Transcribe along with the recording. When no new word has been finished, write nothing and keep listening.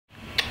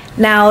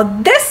Now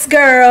this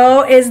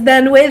girl is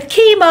done with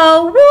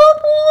chemo. Woo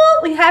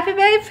woo. You happy,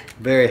 babe?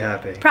 Very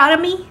happy. Proud of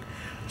me?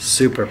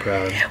 Super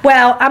proud.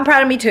 Well, I'm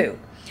proud of me too.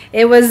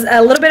 It was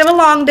a little bit of a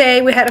long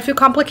day. We had a few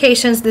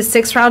complications. This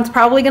 6th round is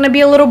probably going to be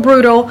a little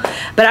brutal,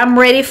 but I'm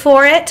ready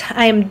for it.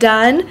 I am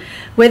done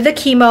with the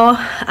chemo.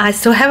 I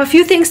still have a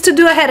few things to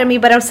do ahead of me,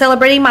 but I'm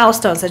celebrating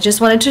milestones. I just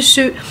wanted to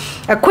shoot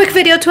a quick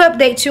video to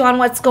update you on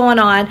what's going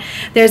on.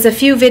 There's a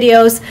few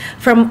videos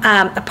from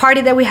a party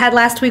that we had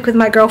last week with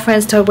my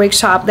girlfriends to a wig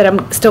shop that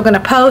I'm still going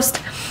to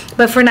post.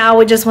 But for now,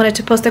 we just wanted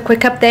to post a quick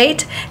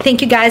update.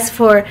 Thank you guys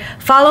for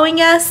following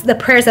us. The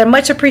prayers are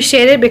much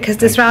appreciated because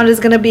this round is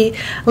going to be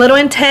a little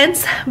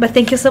intense. But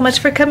thank you so much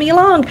for coming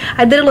along.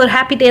 I did a little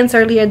happy dance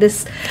earlier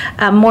this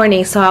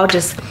morning, so I'll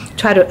just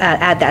try to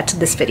add that to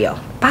this video.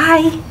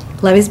 Bye.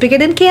 Love is bigger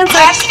than cancer.